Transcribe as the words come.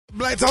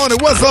Black Tony,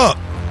 what's up?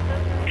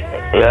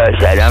 Yeah,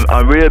 shot.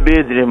 I'm real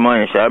busy this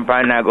morning, shot. I'm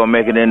probably not gonna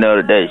make it in the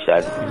other day,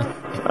 shot.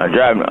 I'm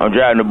driving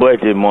the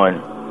bus this morning.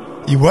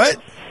 You what?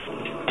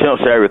 Temp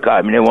service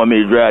called me. They want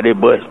me to drive their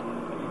bus.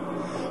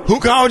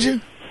 Who called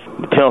you?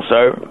 The temp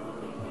service.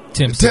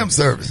 Temp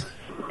service.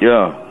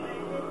 Yeah.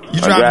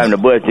 I'm driving the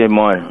bus this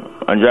morning.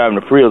 I'm driving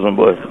the prison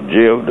bus.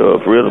 Jail,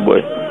 the prison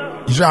bus.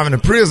 You driving the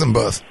prison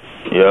bus?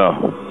 Yeah.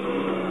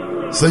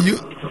 So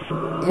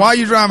why are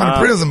you driving the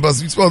prison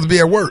bus? You supposed to be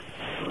at work.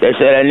 They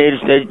said I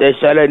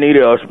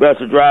needed a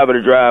special driver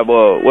to drive.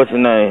 What's his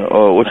name?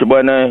 What's your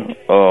boy name?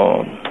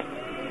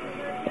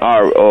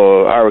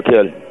 R.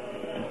 Kelly.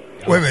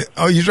 Wait a minute.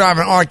 Oh, you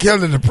driving R.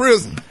 Kelly to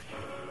prison?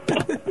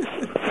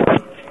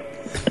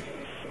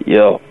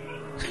 Yeah.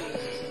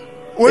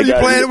 What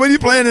are you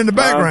playing in the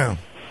background?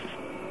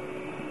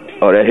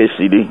 Oh, that's his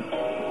CD.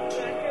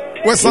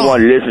 What song? He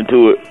want to listen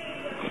to it.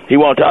 He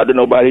won't talk to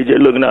nobody. He's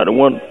just looking out the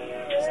window.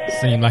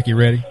 Seem like you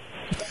ready?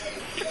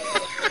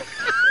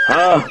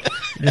 Huh?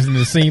 Doesn't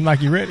it seem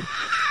like you ready?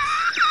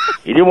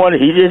 He just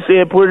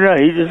said put it on.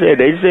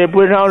 They said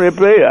put it on and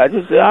play it. I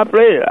just said I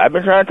play it. I've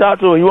been trying to talk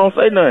to him. He won't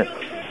say nothing.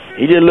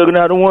 He just looking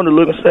out the window,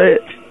 looking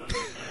sad.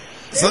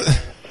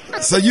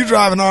 So you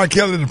driving R.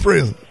 Kelly to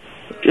prison?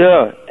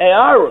 Yeah. Hey,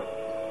 Ira.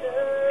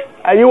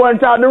 Hey, you want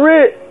to talk to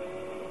Rick?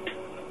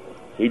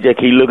 He just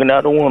keep looking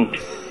out the window.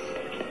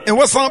 And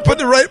what song?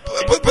 Put it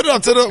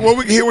up to where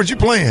we can hear what you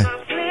playing.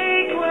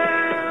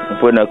 I'm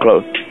putting it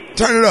close.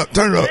 Turn it up.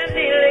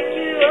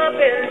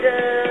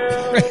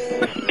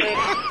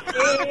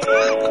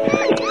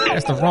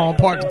 That's the wrong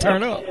part to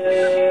turn up.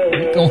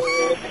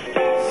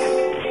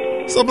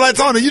 So Black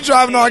Tony, you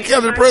driving R.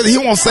 Kelly to prison? He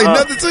won't say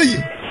nothing to you.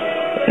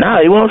 Nah,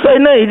 he won't say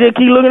nothing. He just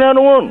keep looking out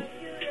the window.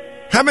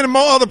 How many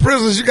more other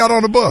prisoners you got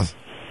on the bus?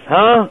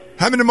 Huh?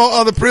 How many more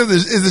other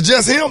prisoners? Is it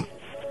just him?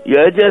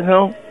 Yeah, it's just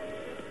him.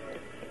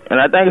 And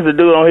I think it's a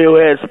dude on here who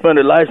had a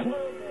suspended license.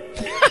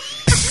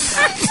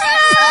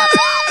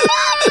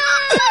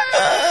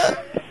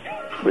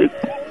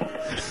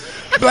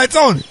 Black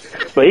Tony.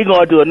 But he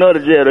going to another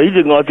jail. He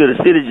just going to the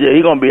city jail.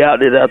 He going to be out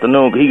this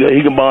afternoon.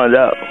 He can bond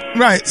out.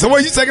 Right. So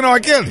where you taking R.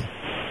 Kelly?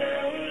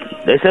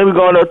 They say we're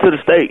going up to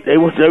the state. They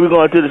say we're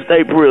going to the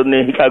state prison,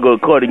 then he got to go to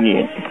court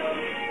again.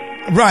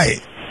 Right.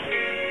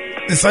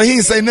 And so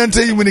he ain't say nothing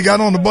to you when he got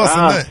on the bus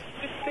or nothing?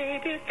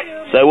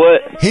 Say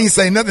what? He ain't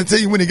say nothing to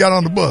you when he got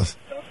on the bus?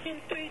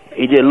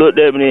 He just looked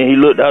at me and he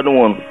looked out the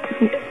window.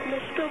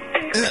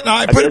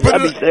 Right, I'd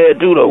be sad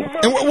too, though.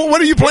 And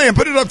what are you playing?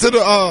 Put it up to the,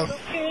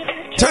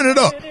 turn it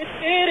up.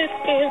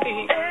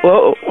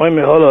 Whoa, wait a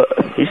minute, hold up.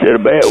 He said a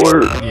bad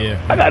word.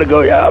 Yeah. I gotta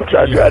go, y'all. I'm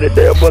trying to try this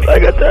damn bus. I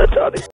got time to